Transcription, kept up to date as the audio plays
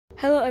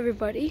Hello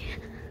everybody,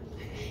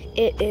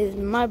 it is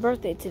my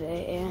birthday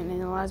today, and in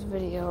the last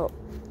video,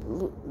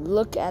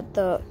 look at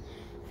the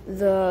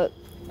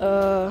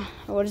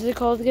what is it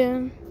called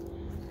again?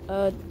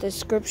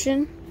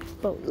 Description.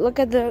 But look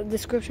at the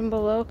description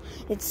below.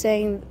 It's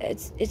saying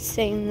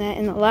that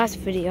in the last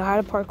video,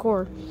 how to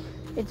parkour.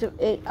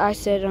 I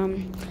said,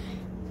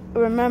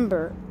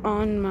 remember,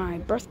 on my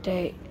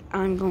birthday,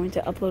 I'm going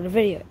to upload a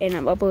video, and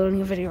I'm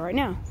uploading a video right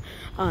now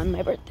on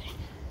my birthday.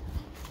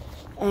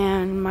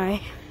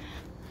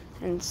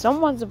 And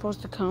someone's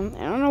supposed to come.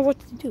 I don't know what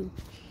to do.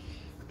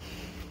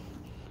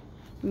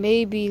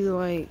 Maybe,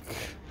 like,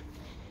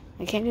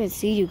 I can't even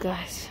see you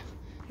guys.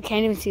 I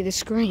can't even see the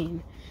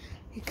screen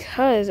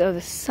because of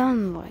the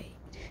sunlight.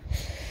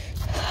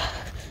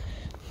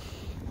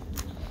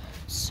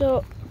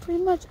 So,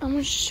 pretty much, I'm going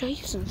to show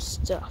you some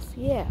stuff.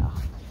 Yeah.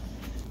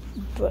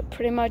 But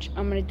pretty much,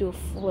 I'm going to do a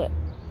flip.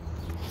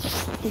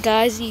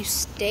 Guys, you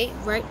stay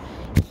right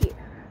here.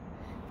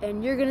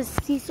 And you're going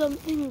to see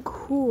something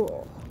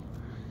cool.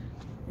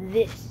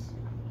 This.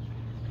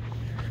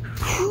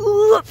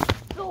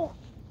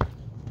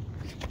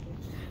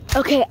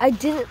 Okay, I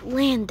didn't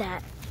land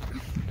that.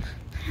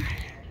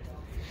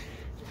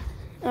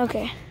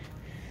 Okay.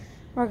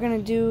 We're going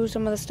to do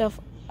some of the stuff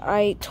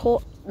we're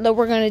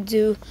going to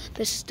do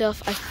the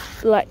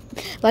stuff like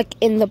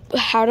in the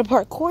how to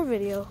parkour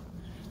video.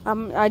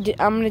 I'm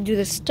going to do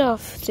the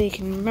stuff so you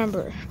can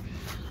remember.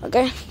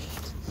 Okay?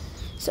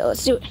 So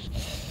let's do it.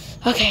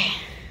 Okay.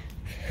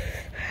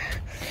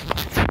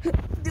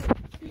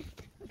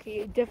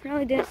 Okay, you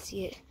definitely didn't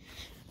see it.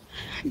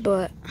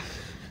 But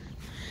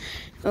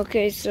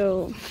okay,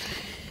 so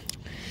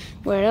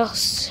what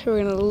else?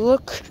 We're gonna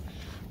look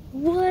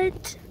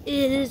what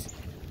is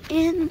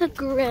in the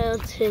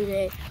ground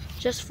today.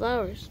 Just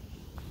flowers.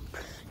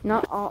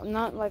 Not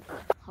like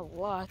a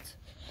lot.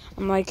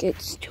 I'm like,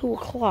 it's 2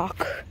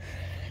 o'clock.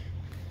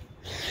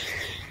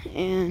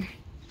 And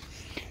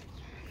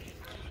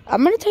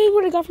I'm gonna tell you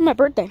what I got for my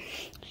birthday.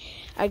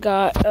 I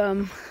got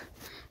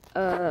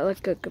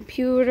like a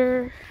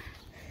computer.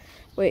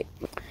 Wait,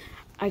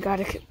 I got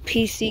a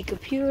PC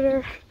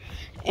computer,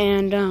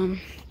 and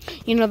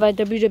you know that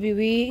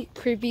WWE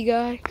creepy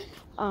guy,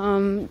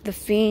 the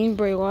Fiend,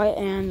 Bray Wyatt,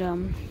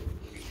 and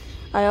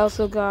I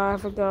also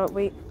got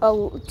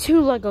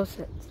 2 Lego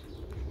sets.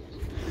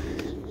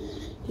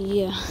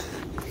 Yeah,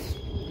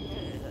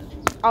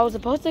 I was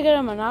supposed to get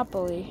a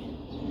Monopoly,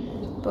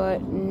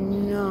 but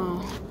no.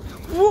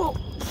 Whoa!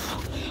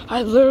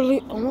 I literally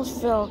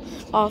almost fell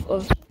off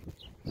of.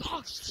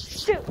 Oh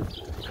shoot!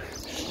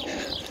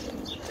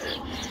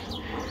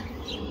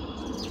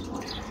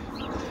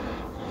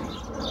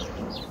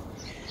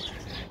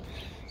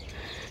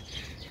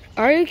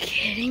 Are you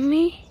kidding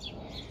me?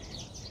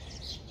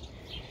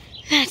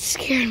 That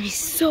scared me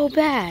so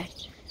bad.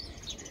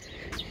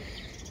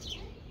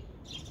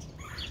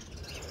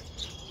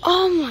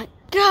 Oh my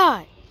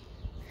God!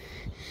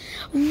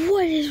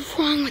 What is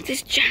wrong with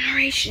this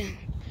generation?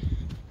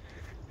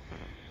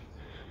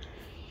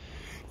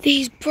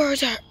 These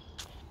birds are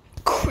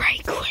cray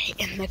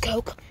in the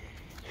coke.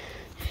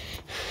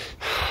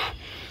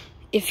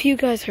 If you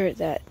guys heard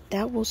that,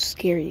 that will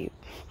scare you.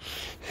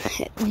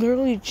 It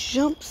literally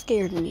jump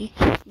scared me.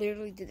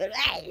 Literally did that.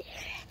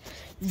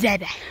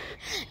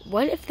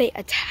 What if they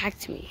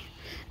attacked me?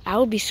 I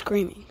would be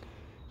screaming.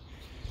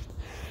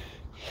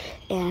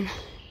 And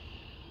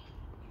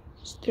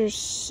there's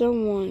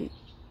someone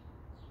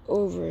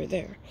over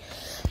there.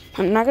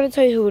 I'm not gonna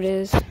tell you who it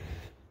is,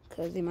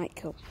 because they might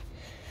kill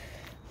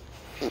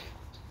me.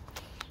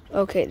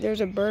 Okay,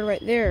 there's a bird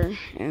right there,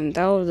 and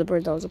that was the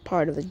bird that was a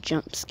part of the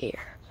jump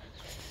scare.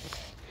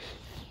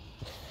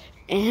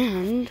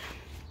 And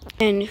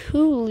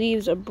who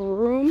leaves a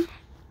broom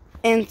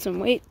and some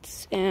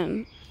weights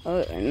and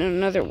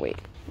another weight?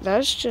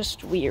 That's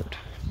just weird.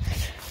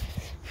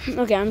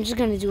 Okay, I'm just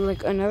gonna do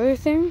like another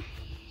thing.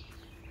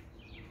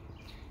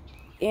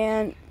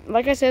 And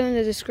like I said in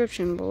the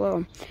description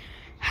below,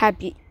 have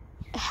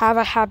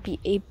a happy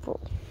April.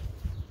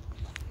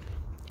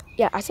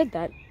 Yeah, I said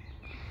that.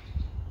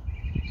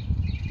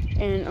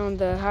 And on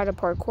the how to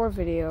parkour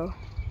video,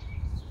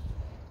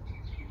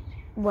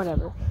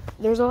 whatever.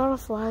 There's a lot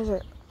of flies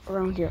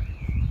around here.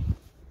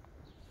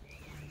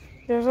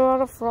 There's a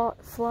lot of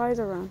flies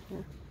around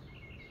here.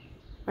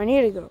 I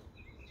need to go.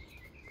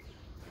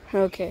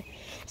 Okay,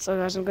 so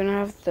guys, I'm gonna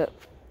have to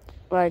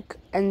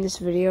end this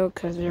video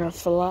because there are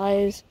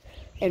flies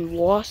and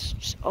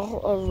wasps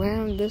all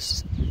around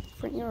this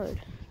front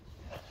yard.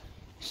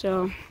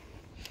 So,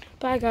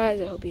 bye guys.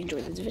 I hope you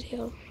enjoyed this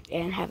video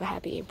and have a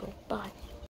happy April. Bye.